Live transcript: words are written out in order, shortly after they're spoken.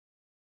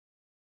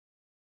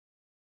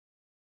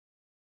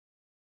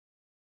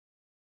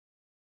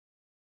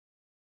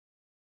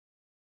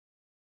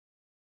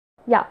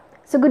Yeah,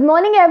 so good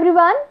morning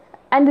everyone,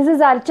 and this is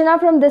Archana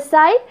from this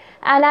side,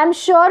 and I'm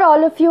sure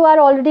all of you are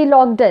already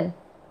logged in.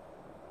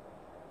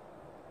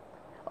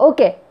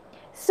 Okay,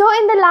 so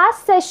in the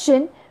last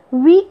session,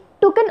 we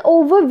took an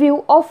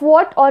overview of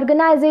what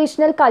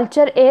organizational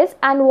culture is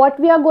and what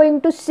we are going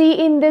to see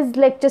in this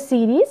lecture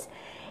series.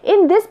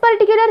 In this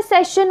particular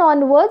session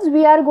onwards,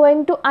 we are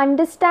going to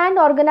understand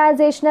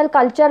organizational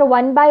culture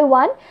one by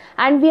one,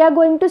 and we are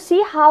going to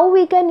see how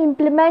we can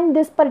implement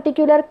this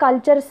particular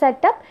culture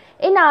setup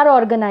in our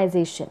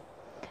organization.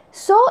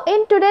 So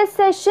in today's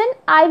session,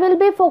 I will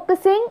be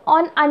focusing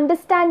on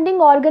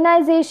understanding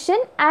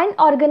organization and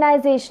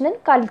organizational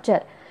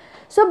culture.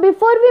 So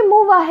before we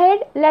move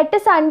ahead, let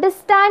us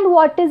understand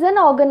what is an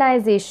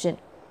organization.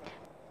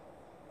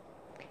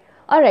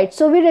 Alright,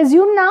 so we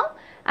resume now,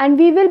 and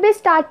we will be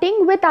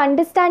starting with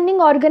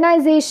understanding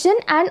organization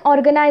and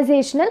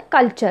organizational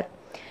culture.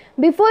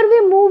 Before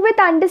we move with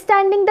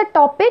understanding the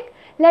topic,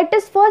 let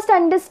us first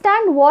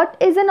understand what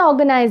is an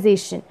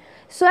organization.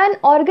 So an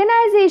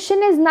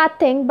organization is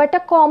nothing but a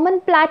common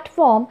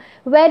platform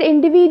where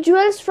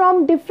individuals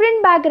from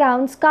different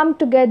backgrounds come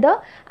together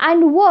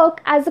and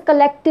work as a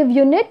collective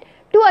unit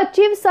to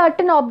achieve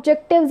certain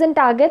objectives and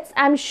targets.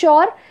 I'm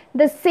sure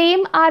the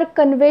same are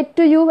conveyed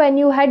to you when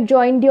you had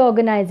joined the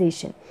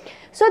organization.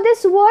 So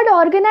this word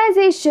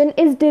organization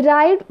is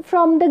derived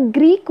from the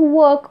Greek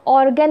word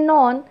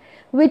organon,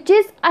 which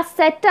is a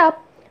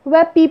setup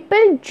where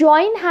people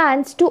join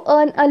hands to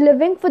earn a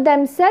living for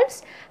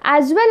themselves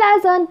as well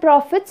as earn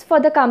profits for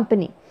the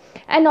company.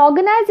 An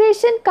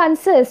organization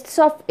consists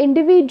of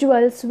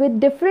individuals with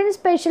different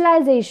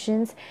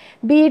specializations,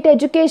 be it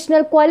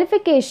educational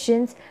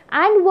qualifications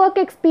and work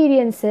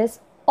experiences,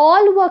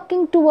 all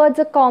working towards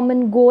a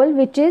common goal,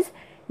 which is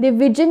the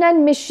vision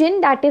and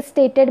mission that is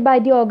stated by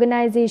the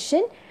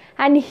organization.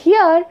 And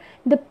here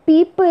the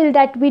people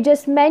that we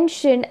just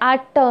mentioned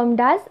are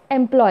termed as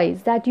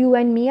employees, that you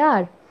and me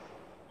are.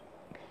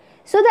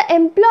 So the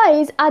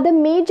employees are the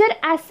major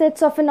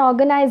assets of an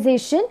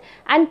organization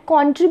and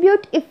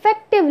contribute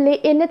effectively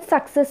in its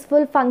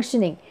successful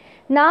functioning.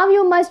 Now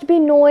you must be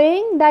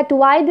knowing that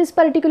why this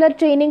particular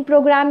training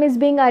program is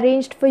being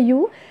arranged for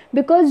you,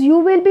 because you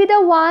will be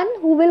the one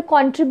who will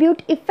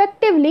contribute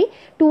effectively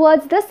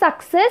towards the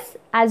success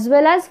as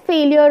well as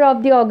failure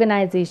of the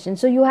organization.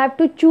 So you have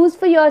to choose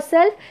for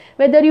yourself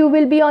whether you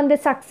will be on the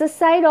success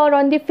side or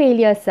on the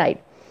failure side.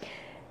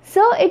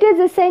 So it is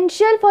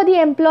essential for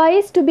the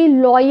employees to be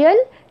loyal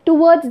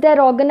towards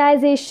their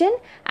organization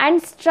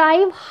and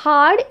strive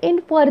hard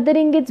in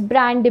furthering its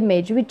brand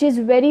image, which is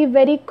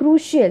very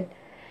crucial.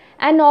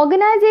 An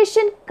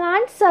organization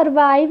can't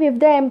survive if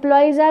the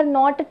employees are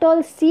not at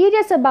all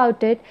serious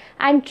about it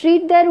and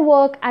treat their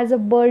work as a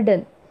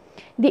burden.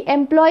 The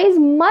employees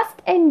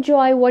must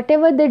enjoy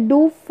whatever they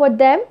do for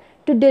them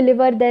to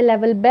deliver their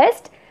level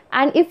best.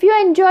 And if you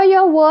enjoy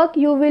your work,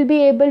 you will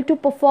be able to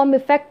perform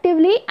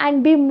effectively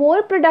and be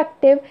more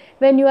productive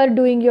when you are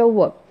doing your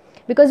work.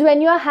 Because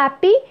when you are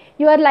happy,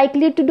 you are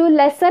likely to do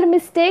lesser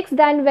mistakes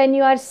than when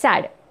you are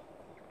sad.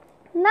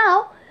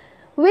 Now,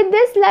 with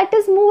this, let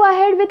us move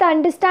ahead with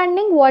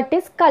understanding what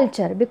is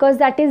culture, because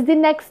that is the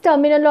next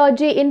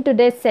terminology in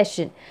today's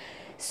session.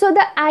 So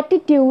the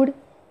attitude,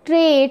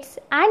 traits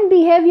and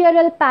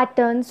behavioral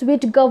patterns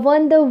which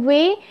govern the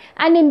way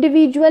an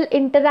individual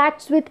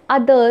interacts with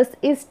others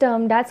is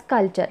termed as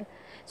culture.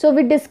 So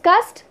we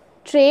discussed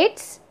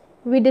traits,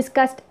 we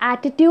discussed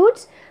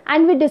attitudes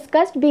and we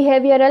discussed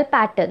behavioral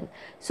pattern.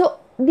 So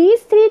these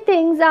three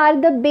things are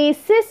the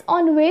basis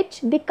on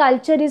which the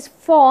culture is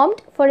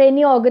formed for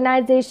any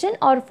organization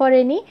or for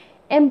any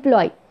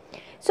employee.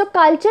 So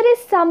culture is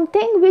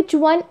something which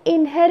one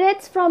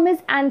inherits from his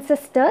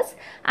ancestors,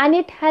 and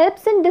it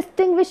helps in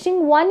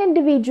distinguishing one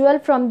individual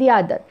from the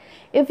other.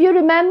 If you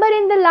remember,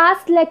 in the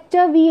last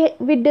lecture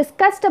we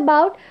discussed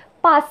about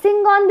passing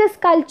on this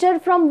culture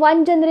from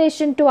one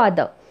generation to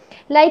other.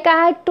 Like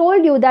I had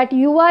told you that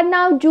you are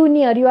now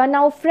junior, you are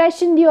now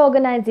fresh in the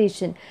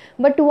organization.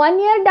 But 1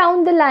 year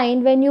down the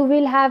line, when you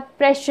will have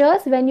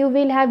freshers, when you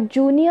will have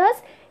juniors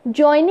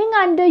joining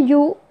under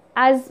you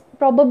as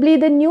probably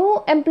the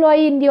new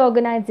employee in the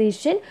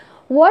organization,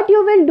 what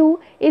you will do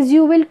is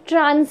you will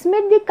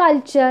transmit the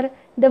culture,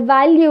 the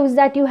values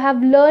that you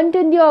have learned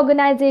in the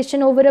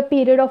organization over a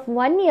period of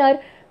 1 year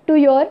to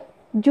your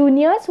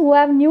juniors who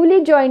have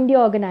newly joined the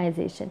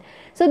organization.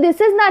 So this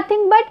is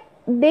nothing but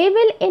they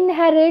will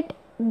inherit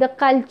the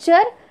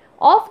culture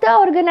of the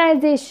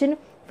organization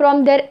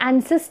from their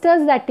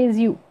ancestors, that is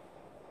you.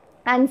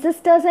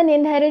 Ancestors and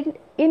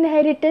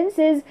inheritance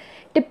is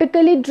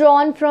typically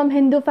drawn from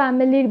Hindu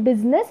family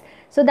business.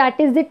 So that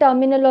is the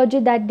terminology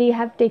that they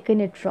have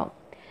taken it from.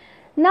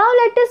 Now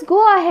let us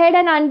go ahead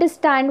and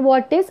understand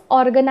what is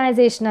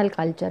organizational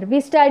culture.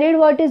 We studied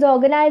what is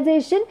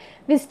organization,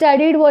 we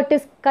studied what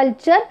is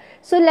culture.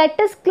 So let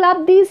us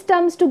club these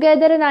terms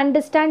together and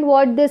understand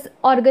what this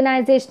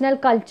organizational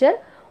culture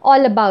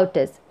all about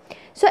is.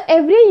 So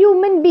every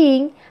human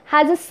being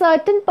has a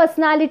certain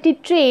personality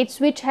traits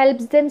which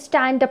helps them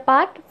stand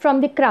apart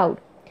from the crowd.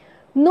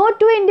 No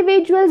two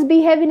individuals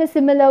behave in a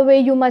similar way,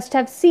 you must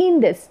have seen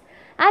this.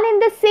 And in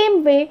the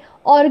same way,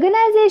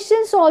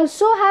 organizations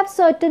also have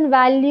certain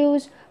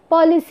values,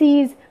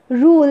 policies,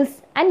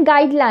 rules and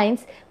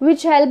guidelines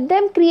which help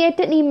them create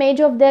an image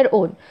of their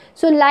own.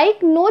 So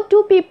like no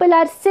two people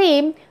are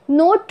same,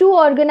 no two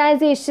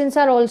organizations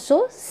are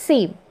also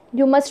same.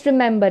 You must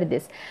remember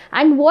this.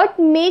 And what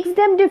makes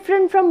them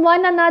different from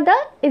one another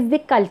is the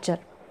culture.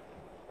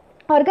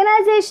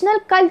 Organizational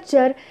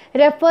culture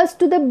refers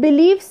to the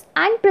beliefs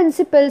and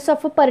principles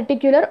of a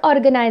particular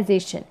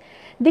organization.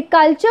 The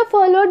culture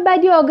followed by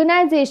the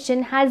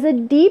organization has a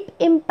deep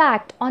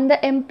impact on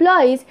the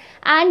employees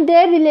and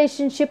their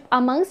relationship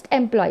amongst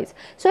employees.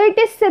 So it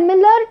is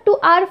similar to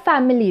our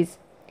families.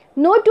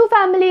 No two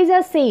families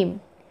are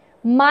same.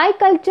 My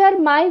culture,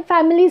 my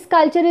family's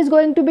culture is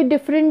going to be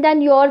different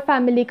than your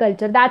family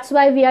culture. That's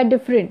why we are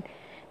different.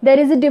 There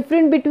is a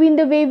difference between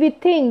the way we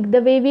think,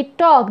 the way we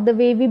talk, the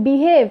way we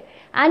behave,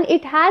 and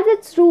it has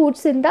its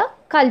roots in the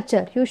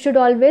culture. You should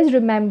always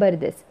remember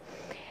this.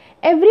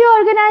 Every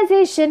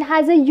organization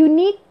has a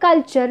unique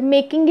culture,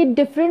 making it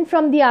different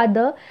from the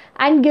other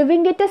and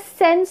giving it a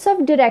sense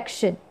of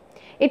direction.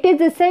 It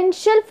is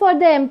essential for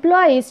the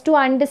employees to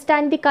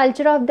understand the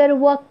culture of their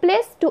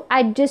workplace to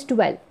adjust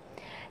well.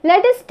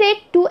 Let us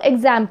take two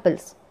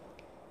examples.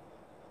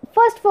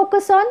 First,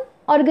 focus on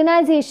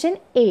organization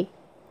A.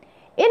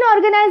 In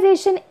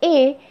organization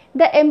A,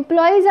 the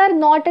employees are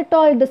not at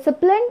all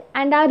disciplined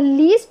and are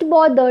least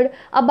bothered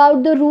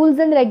about the rules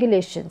and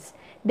regulations.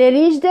 They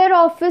reach their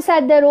office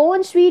at their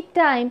own sweet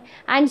time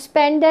and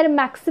spend their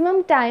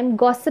maximum time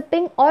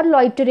gossiping or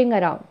loitering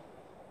around.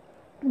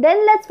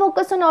 Then let's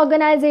focus on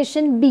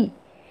organization B.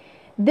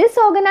 This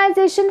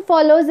organization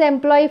follows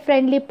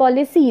employee-friendly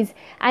policies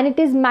and it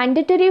is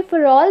mandatory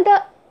for all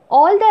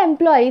the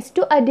employees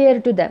to adhere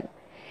to them.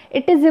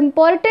 It is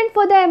important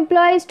for the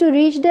employees to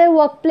reach their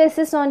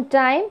workplaces on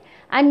time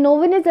and no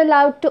one is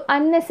allowed to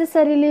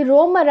unnecessarily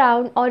roam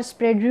around or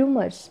spread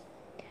rumors.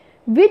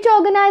 Which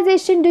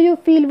organization do you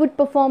feel would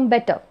perform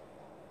better?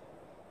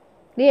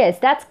 Yes,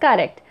 that's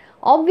correct.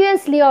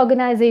 Obviously,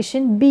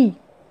 organization B,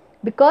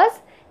 because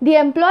the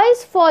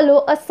employees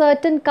follow a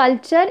certain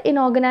culture in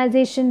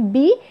organization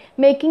B,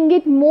 making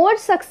it more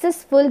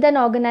successful than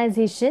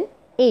organization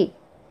A.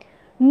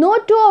 No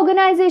two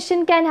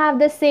organizations can have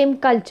the same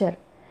culture.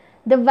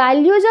 The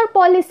values or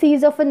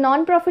policies of a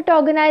non-profit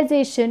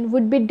organization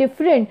would be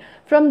different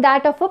from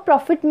that of a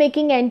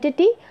profit-making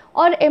entity,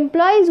 or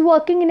employees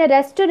working in a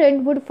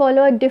restaurant would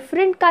follow a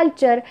different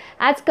culture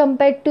as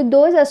compared to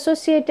those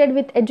associated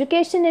with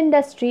education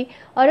industry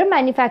or a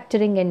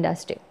manufacturing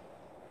industry.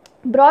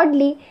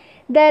 Broadly,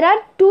 there are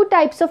two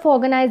types of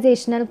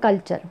organizational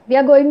culture. We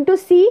are going to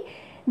see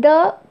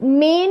the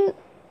main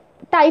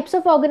types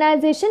of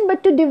organization,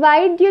 but to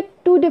divide you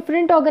two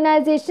different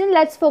organizations,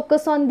 let's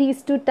focus on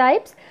these two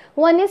types.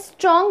 One is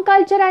strong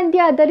culture and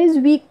the other is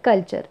weak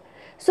culture.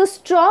 So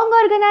strong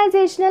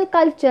organizational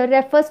culture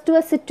refers to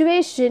a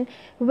situation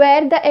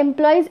where the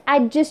employees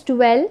adjust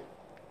well,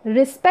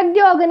 respect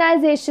the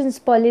organization's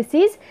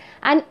policies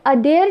and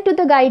adhere to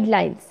the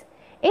guidelines.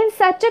 In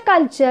such a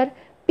culture,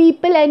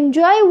 people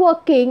enjoy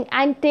working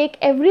and take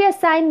every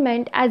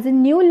assignment as a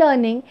new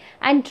learning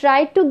and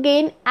try to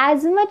gain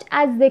as much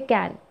as they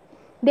can.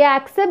 They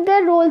accept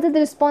their roles and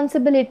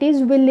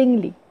responsibilities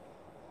willingly.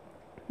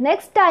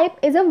 Next type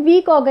is a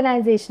weak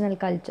organizational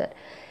culture.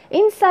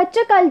 In such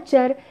a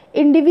culture,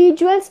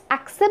 individuals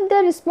accept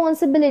their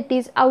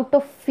responsibilities out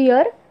of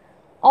fear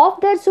of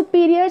their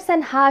superiors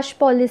and harsh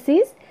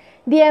policies.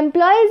 The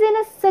employees in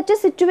such a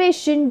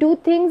situation do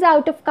things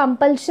out of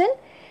compulsion.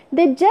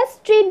 They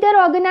just treat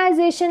their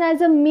organization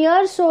as a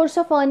mere source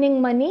of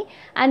earning money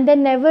and they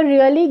never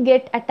really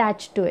get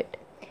attached to it.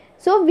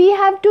 So we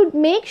have to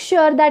make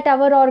sure that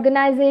our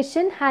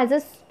organization has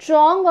a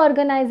strong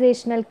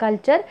organizational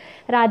culture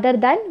rather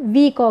than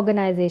weak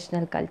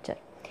organizational culture.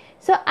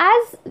 So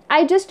as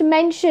I just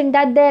mentioned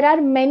that there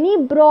are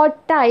many broad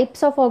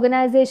types of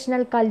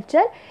organizational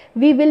culture,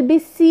 we will be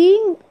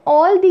seeing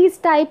all these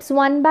types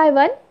one by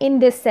one in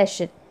this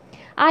session.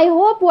 I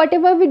hope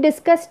whatever we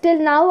discussed till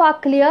now are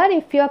clear.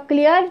 If you are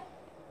clear,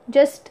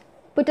 just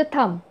put a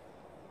thumb.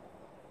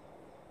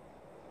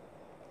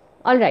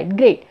 Alright,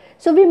 great.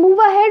 So we move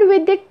ahead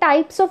with the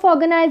types of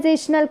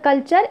organizational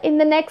culture. In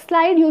the next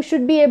slide, you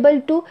should be able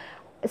to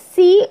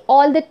see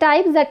all the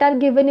types that are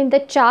given in the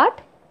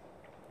chart.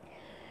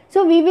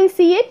 So we will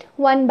see it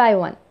one by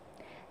one.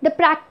 The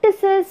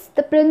practices,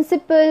 the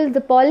principles, the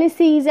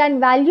policies and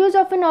values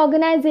of an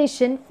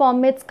organization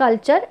form its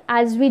culture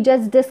as we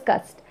just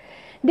discussed.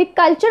 The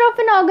culture of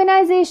an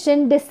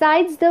organization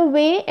decides the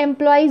way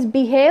employees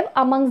behave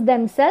amongst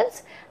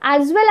themselves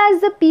as well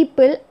as the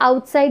people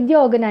outside the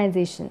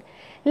organization.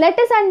 Let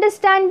us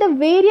understand the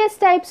various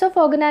types of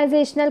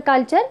organizational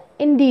culture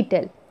in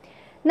detail.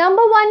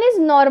 Number one is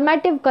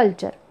normative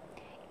culture.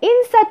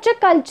 In such a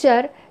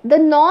culture, the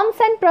norms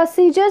and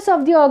procedures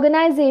of the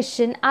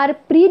organization are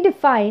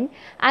predefined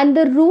and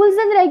the rules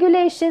and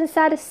regulations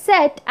are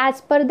set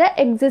as per the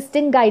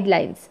existing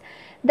guidelines.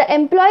 The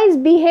employees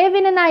behave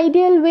in an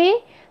ideal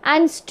way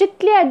and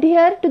strictly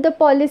adhere to the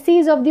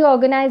policies of the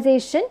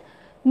organization.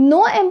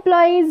 No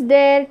employee is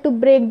there to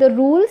break the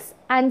rules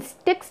and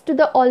sticks to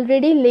the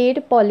already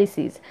laid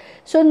policies.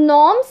 So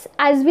norms,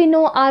 as we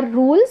know, are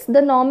rules.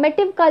 The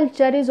normative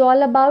culture is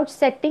all about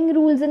setting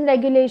rules and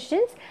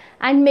regulations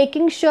and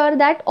making sure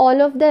that all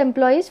of the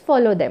employees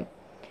follow them.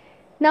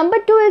 Number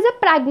 2 is a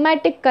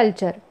pragmatic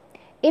culture.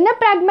 In a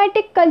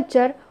pragmatic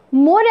culture,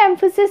 more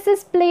emphasis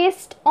is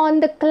placed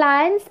on the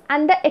clients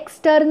and the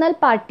external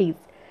parties.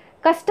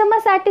 Customer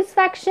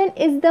satisfaction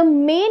is the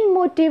main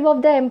motive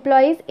of the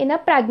employees in a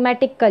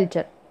pragmatic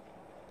culture.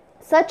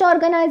 Such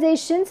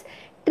organizations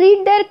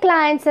treat their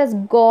clients as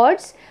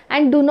gods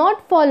and do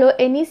not follow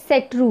any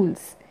set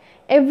rules.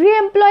 Every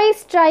employee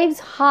strives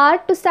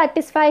hard to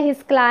satisfy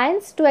his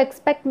clients to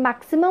expect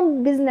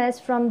maximum business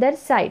from their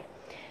side.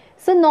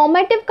 So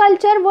normative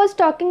culture was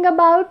talking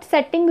about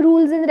setting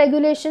rules and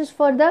regulations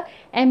for the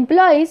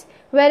employees,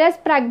 whereas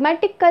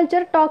pragmatic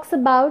culture talks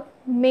about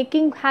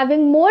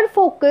having more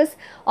focus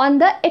on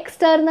the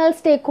external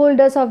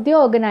stakeholders of the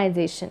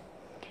organization.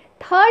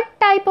 Third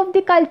type of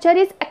the culture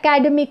is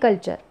academic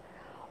culture.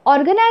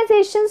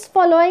 Organizations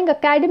following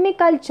academic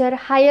culture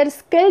hire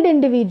skilled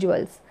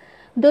individuals.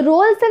 The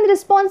roles and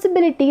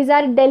responsibilities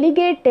are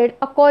delegated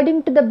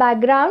according to the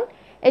background,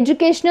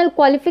 educational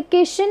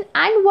qualification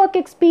and work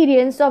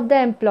experience of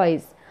the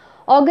employees.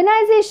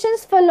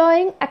 Organizations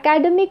following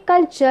academic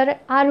culture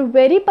are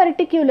very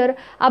particular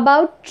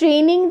about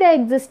training the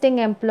existing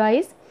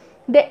employees.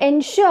 They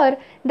ensure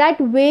that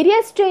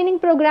various training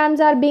programs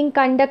are being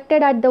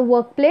conducted at the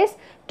workplace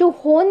to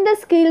hone the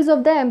skills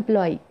of the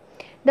employee.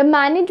 The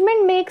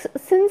management makes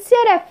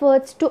sincere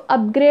efforts to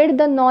upgrade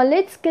the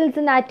knowledge, skills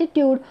and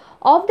attitude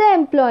of the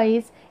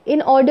employees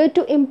in order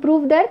to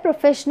improve their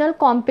professional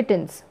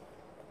competence.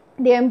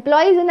 The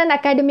employees in an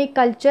academic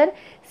culture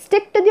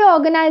stick to the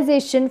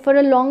organization for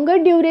a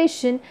longer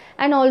duration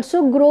and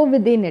also grow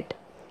within it.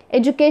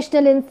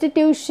 Educational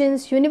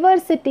institutions,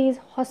 universities,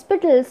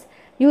 hospitals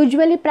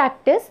usually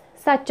practice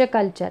such a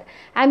culture.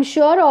 I am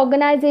sure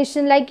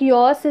organization like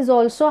yours is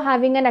also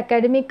having an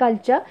academic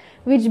culture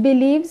which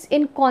believes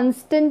in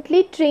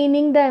constantly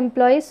training the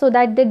employees so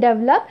that they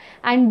develop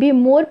and be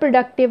more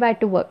productive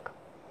at work.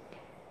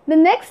 The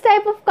next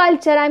type of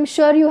culture, I am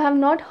sure you have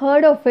not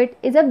heard of it,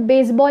 is a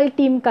baseball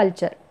team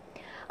culture.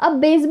 A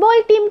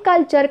baseball team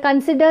culture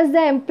considers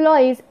the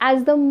employees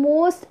as the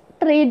most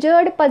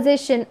treasured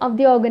possession of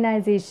the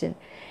organization.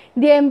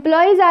 The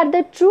employees are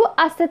the true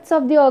assets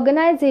of the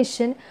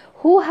organization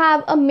who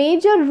have a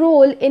major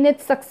role in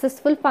its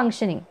successful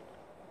functioning.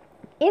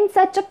 In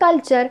such a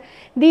culture,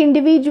 the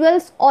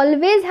individuals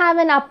always have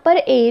an upper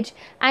edge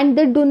and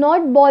they do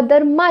not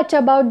bother much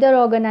about their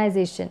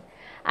organization.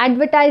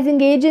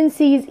 Advertising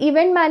agencies,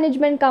 event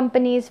management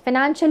companies,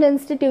 financial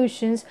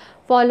institutions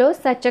follow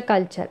such a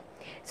culture.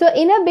 So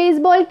in a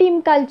baseball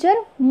team culture,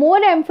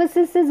 more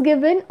emphasis is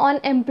given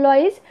on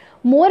employees,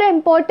 more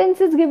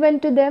importance is given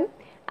to them,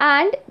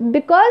 and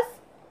because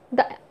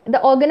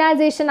the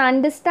organization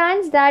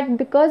understands that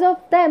because of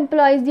the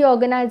employees the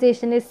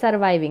organization is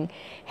surviving.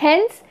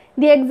 Hence,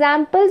 the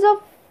examples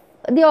of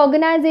the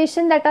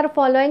organization that are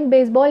following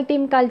baseball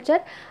team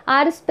culture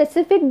are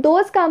specific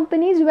those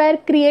companies where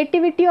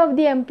creativity of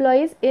the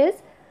employees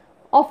is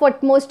of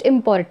utmost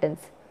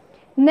importance.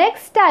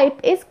 Next type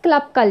is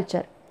club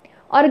culture.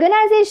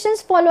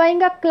 Organizations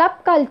following a club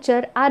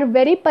culture are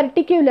very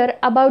particular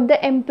about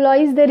the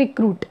employees they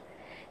recruit.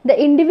 The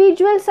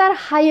individuals are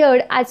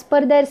hired as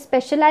per their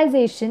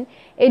specialization,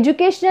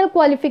 educational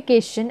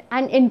qualification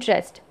and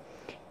interest.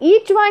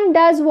 Each one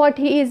does what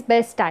he is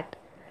best at.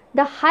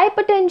 The high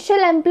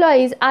potential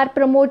employees are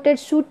promoted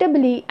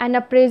suitably and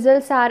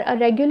appraisals are a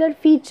regular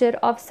feature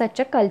of such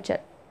a culture.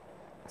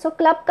 So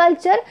club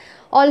culture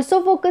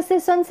also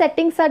focuses on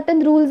setting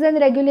certain rules and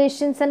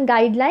regulations and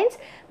guidelines,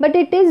 but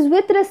it is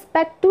with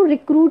respect to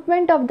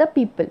recruitment of the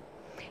people.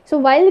 So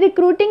while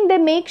recruiting, they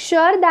make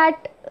sure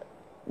that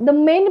the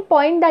main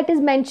point that is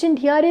mentioned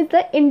here is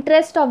the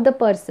interest of the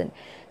person.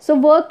 So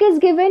work is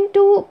given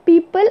to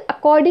people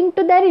according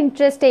to their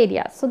interest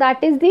area. So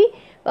that is the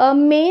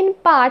main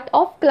part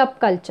of club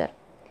culture.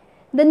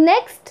 The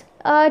next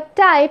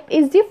type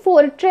is the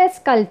fortress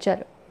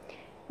culture.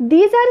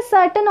 These are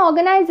certain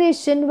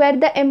organizations where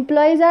the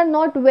employees are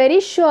not very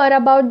sure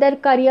about their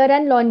career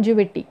and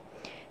longevity.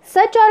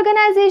 Such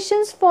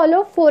organizations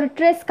follow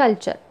fortress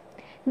culture.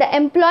 The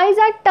employees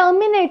are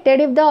terminated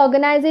if the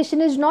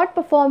organization is not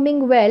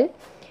performing well.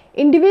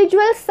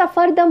 Individuals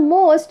suffer the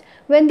most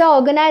when the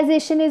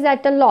organization is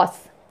at a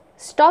loss.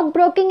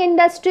 Stockbroking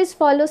industries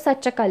follow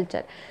such a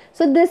culture.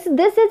 So this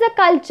is a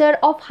culture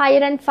of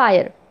hire and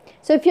fire.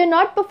 So if you're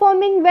not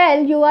performing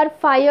well, you are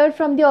fired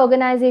from the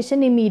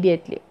organization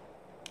immediately.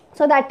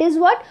 So that is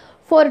what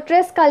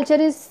fortress culture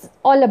is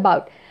all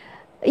about.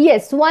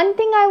 Yes, one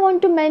thing I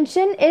want to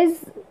mention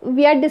is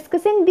we are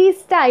discussing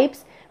these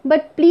types,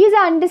 but please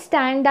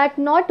understand that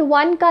not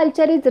one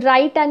culture is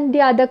right and the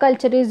other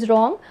culture is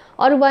wrong,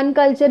 or one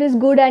culture is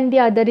good and the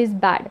other is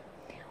bad.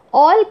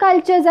 All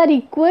cultures are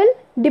equal.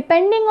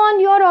 Depending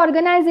on your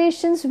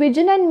organization's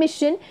vision and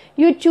mission,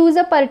 you choose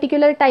a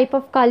particular type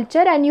of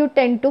culture and you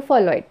tend to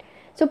follow it.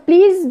 So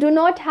please do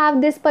not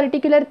have this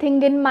particular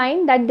thing in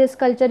mind that this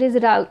culture is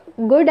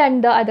good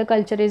and the other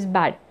culture is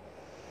bad.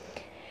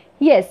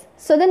 Yes,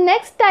 so the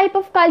next type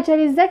of culture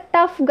is the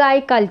tough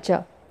guy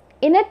culture.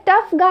 In a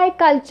tough guy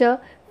culture,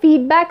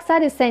 feedbacks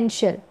are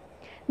essential.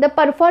 The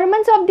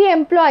performance of the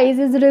employees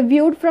is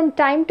reviewed from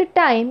time to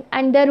time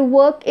and their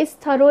work is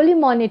thoroughly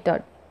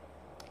monitored.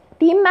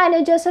 Team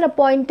managers are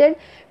appointed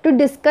to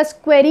discuss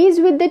queries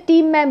with the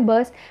team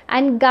members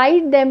and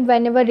guide them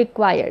whenever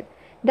required.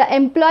 The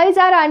employees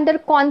are under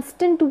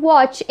constant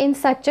watch in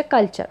such a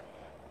culture.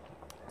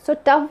 So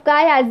tough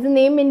guy, as the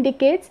name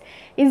indicates,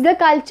 is the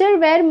culture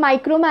where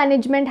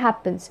micromanagement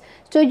happens.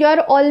 So you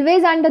are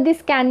always under the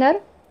scanner,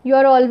 you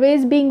are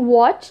always being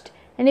watched,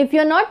 and if you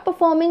are not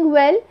performing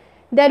well,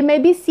 there may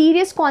be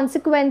serious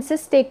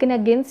consequences taken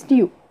against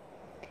you.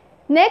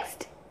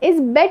 Next is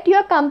bet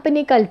your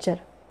company culture.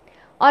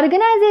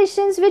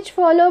 Organizations which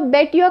follow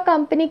bet your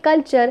company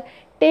culture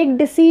take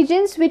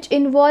decisions which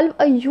involve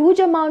a huge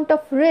amount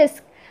of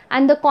risk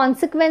and the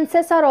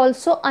consequences are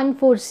also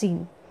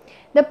unforeseen.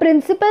 The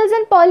principles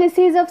and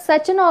policies of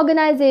such an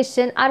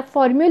organization are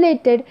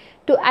formulated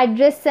to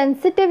address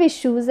sensitive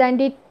issues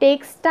and it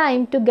takes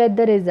time to get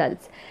the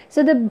results.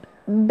 So the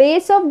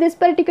base of this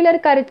particular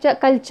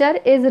culture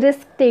is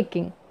risk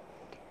taking.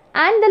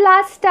 And the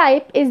last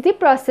type is the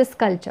process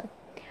culture.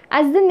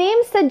 As the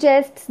name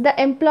suggests, the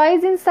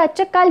employees in such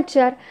a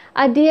culture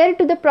adhere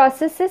to the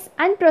processes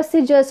and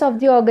procedures of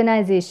the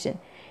organization.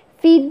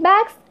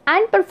 Feedbacks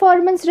and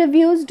performance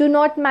reviews do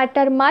not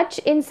matter much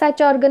in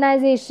such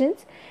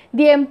organizations.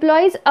 The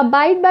employees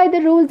abide by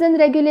the rules and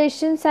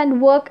regulations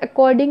and work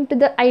according to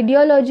the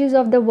ideologies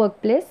of the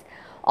workplace.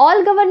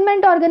 All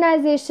government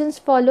organizations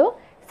follow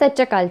such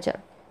a culture.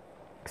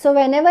 So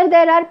whenever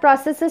there are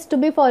processes to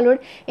be followed,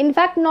 in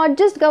fact not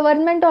just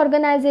government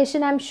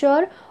organization, I am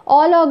sure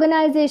all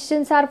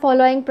organizations are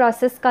following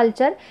process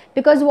culture,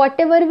 because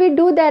whatever we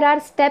do there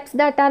are steps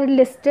that are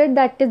listed,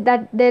 that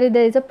there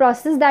is a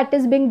process that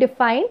is being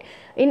defined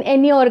in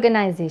any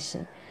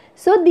organization.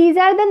 So these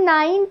are the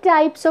 9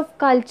 types of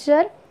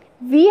culture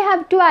we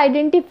have to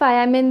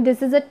identify. I mean,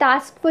 this is a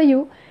task for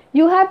you.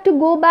 You have to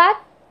go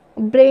back,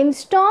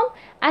 brainstorm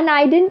and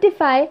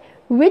identify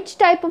which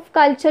type of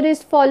culture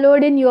is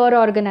followed in your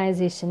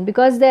organization,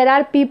 because there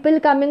are people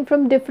coming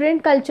from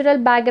different cultural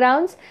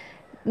backgrounds.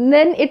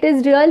 Then it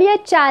is really a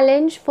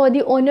challenge for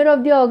the owner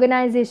of the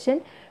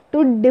organization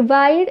to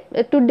design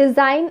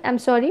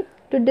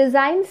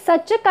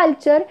such a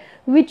culture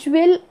which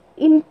will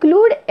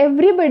include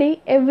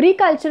everybody, every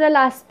cultural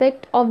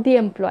aspect of the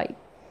employee.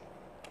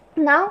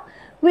 Now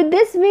with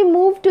this we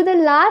move to the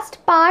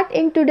last part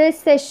in today's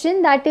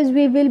session, that is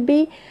we will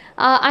be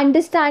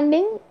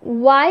understanding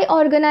why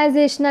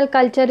organizational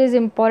culture is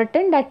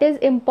important, that is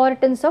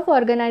importance of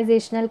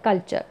organizational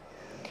culture.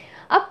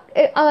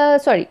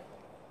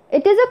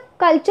 It is a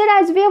culture,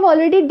 as we have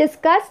already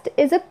discussed,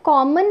 is a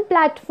common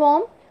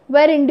platform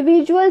where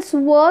individuals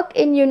work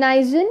in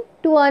unison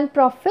to earn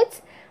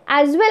profits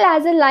as well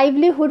as a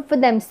livelihood for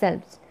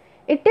themselves.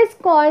 It is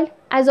called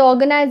as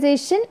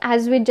organization,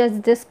 as we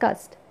just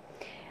discussed.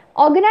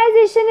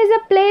 Organization is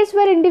a place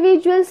where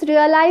individuals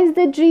realize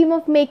the dream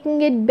of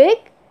making it big.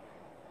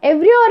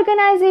 Every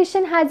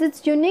organization has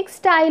its unique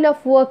style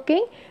of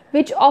working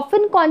which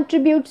often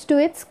contributes to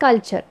its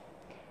culture.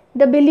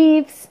 The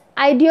beliefs,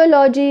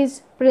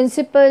 ideologies,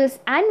 principles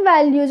and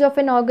values of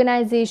an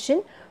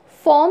organization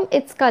form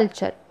its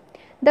culture.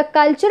 The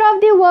culture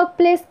of the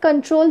workplace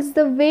controls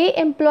the way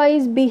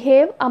employees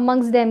behave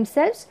amongst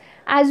themselves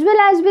as well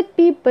as with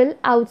people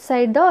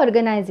outside the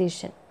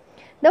organization.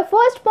 The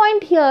first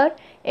point here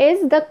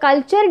is the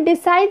culture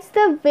decides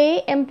the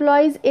way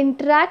employees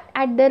interact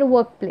at their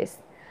workplace.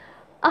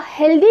 A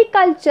healthy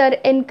culture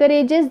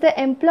encourages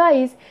the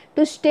employees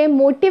to stay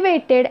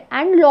motivated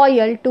and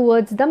loyal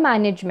towards the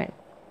management.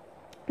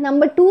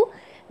 Number 2,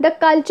 the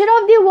culture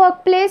of the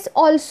workplace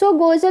also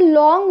goes a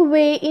long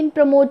way in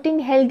promoting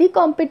healthy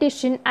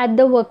competition at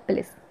the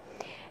workplace.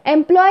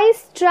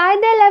 Employees try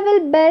their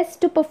level best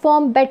to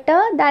perform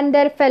better than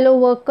their fellow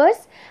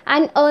workers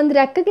and earn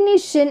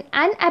recognition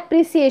and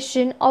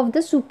appreciation of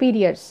the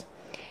superiors.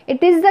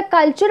 It is the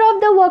culture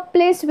of the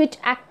workplace which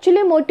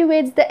actually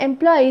motivates the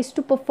employees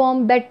to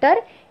perform better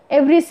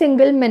every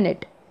single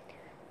minute.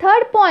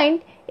 Third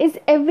point is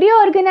every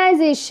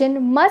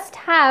organization must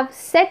have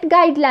set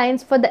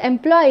guidelines for the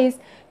employees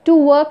to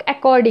work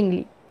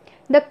accordingly.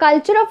 The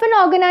culture of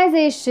an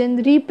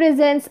organization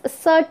represents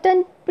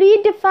certain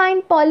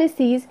predefined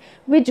policies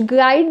which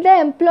guide the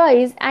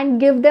employees and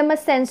give them a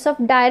sense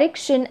of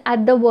direction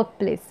at the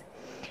workplace.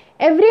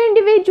 Every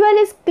individual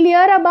is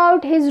clear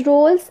about his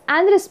roles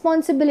and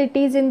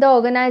responsibilities in the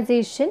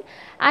organization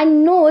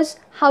and knows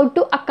how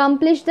to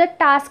accomplish the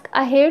task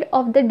ahead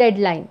of the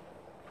deadline.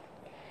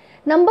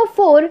 Number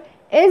 4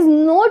 is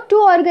no two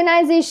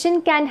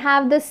organizations can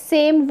have the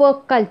same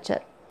work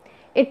culture.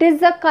 It is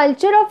the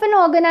culture of an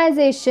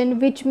organization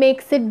which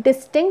makes it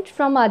distinct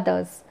from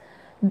others.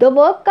 The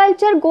work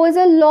culture goes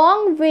a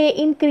long way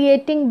in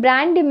creating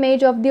brand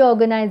image of the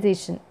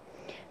organization.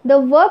 The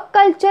work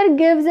culture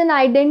gives an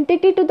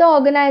identity to the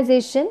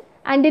organization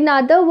and in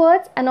other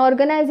words, an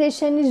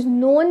organization is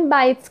known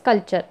by its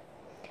culture.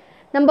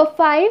 Number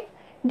 5,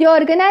 the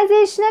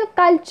organizational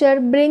culture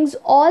brings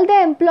all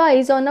the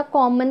employees on a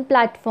common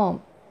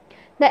platform.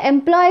 The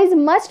employees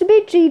must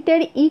be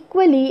treated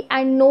equally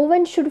and no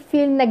one should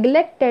feel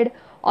neglected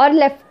or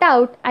left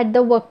out at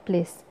the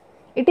workplace.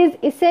 It is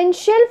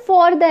essential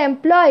for the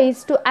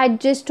employees to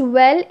adjust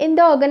well in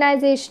the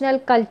organizational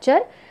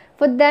culture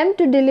for them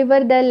to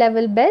deliver their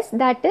level best,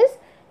 that is,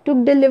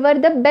 to deliver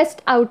the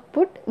best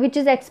output which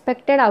is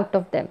expected out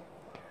of them.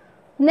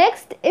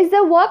 Next is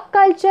the work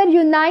culture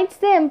unites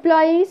the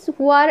employees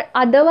who are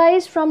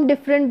otherwise from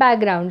different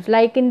backgrounds,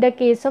 like in the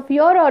case of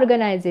your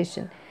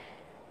organization.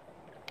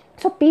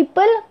 So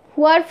people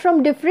who are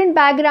from different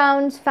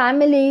backgrounds,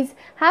 families,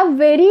 have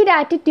varied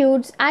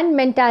attitudes and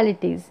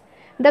mentalities.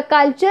 The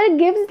culture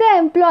gives the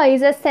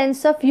employees a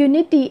sense of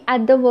unity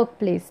at the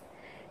workplace.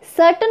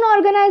 Certain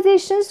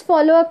organizations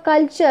follow a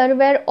culture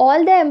where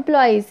all the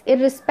employees,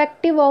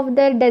 irrespective of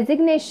their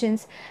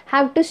designations,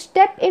 have to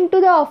step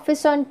into the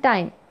office on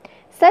time.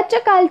 Such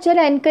a culture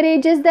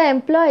encourages the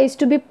employees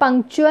to be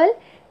punctual,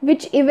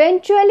 which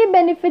eventually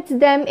benefits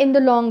them in the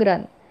long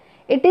run.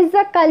 It is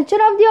the culture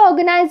of the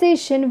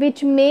organization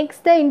which makes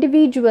the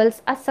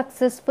individuals a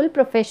successful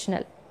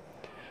professional.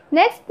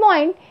 Next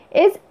point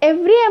is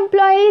every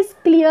employee is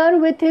clear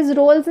with his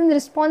roles and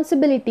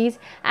responsibilities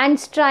and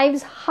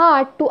strives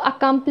hard to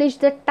accomplish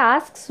the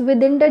tasks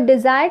within the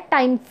desired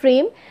time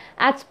frame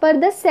as per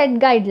the set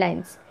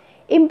guidelines.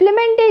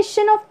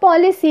 Implementation of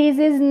policies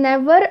is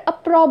never a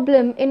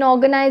problem in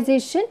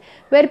organization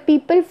where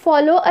people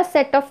follow a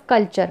set of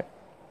culture.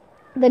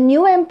 The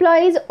new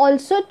employees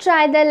also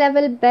try their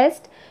level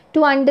best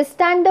to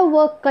understand the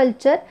work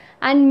culture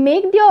and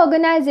make the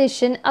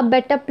organization a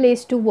better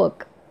place to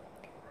work.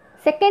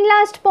 Second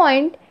last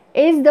point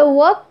is the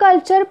work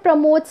culture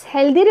promotes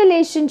healthy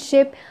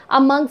relationship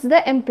amongst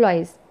the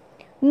employees.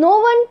 No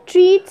one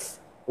treats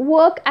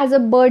work as a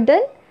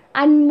burden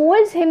and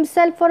molds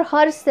himself or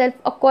herself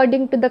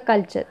according to the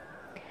culture.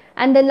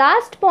 And the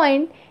last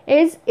point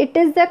is it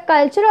is the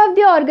culture of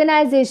the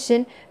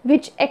organization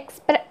which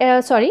extracts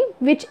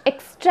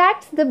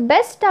the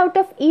best out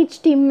of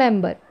each team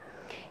member.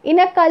 In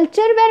a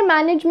culture where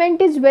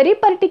management is very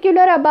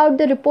particular about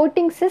the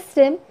reporting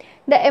system,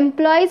 the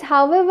employees,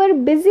 however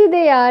busy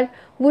they are,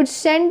 would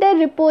send their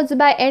reports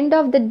by end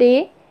of the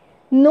day.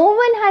 No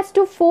one has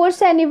to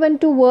force anyone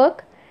to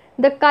work.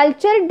 The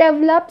culture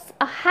develops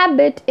a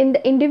habit in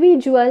the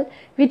individual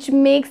which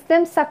makes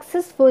them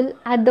successful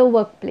at the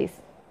workplace.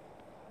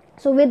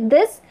 So with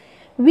this,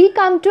 we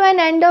come to an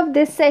end of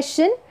this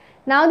session.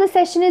 Now the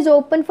session is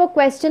open for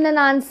question and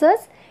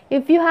answers.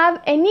 If you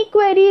have any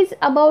queries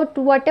about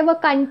whatever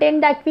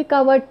content that we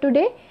covered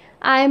today,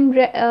 I am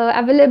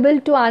available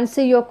to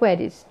answer your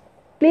queries.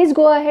 Please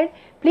go ahead.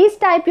 Please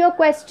type your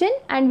question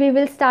and we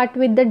will start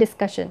with the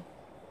discussion.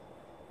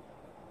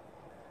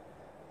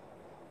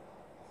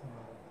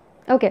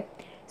 Okay.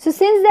 So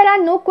since there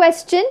are no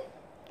questions,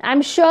 I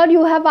am sure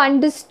you have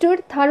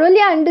thoroughly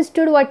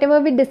understood whatever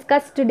we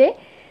discussed today.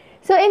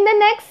 So in the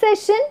next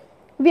session,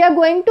 we are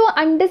going to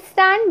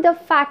understand the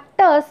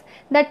factors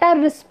that are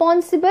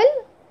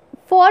responsible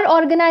for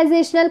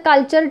organizational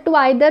culture to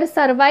either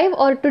survive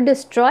or to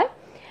destroy,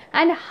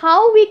 and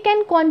how we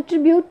can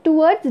contribute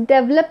towards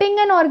developing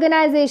an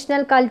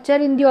organizational culture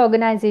in the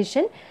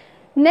organization.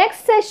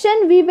 Next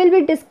session, we will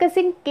be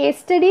discussing case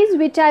studies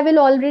which I will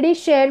already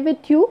share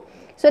with you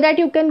so that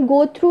you can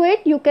go through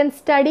it, you can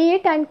study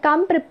it and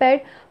come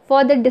prepared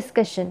for the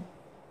discussion.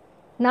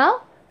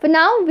 For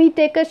now, we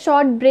take a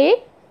short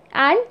break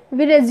and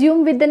we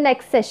resume with the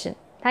next session.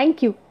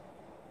 Thank you.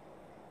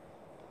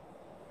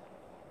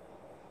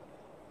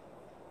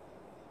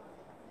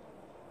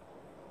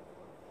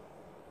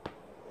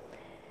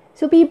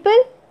 So people,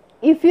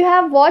 if you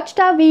have watched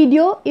our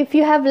video, if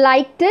you have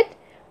liked it,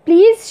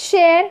 please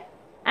share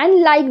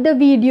and like the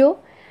video,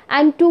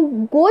 and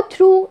to go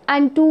through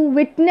and to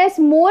witness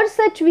more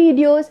such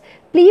videos,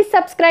 please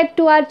subscribe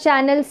to our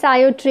channel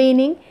SIO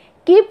Training.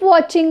 Keep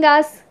watching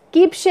us,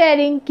 keep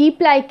sharing, keep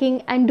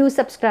liking and do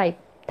subscribe.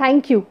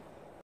 Thank you.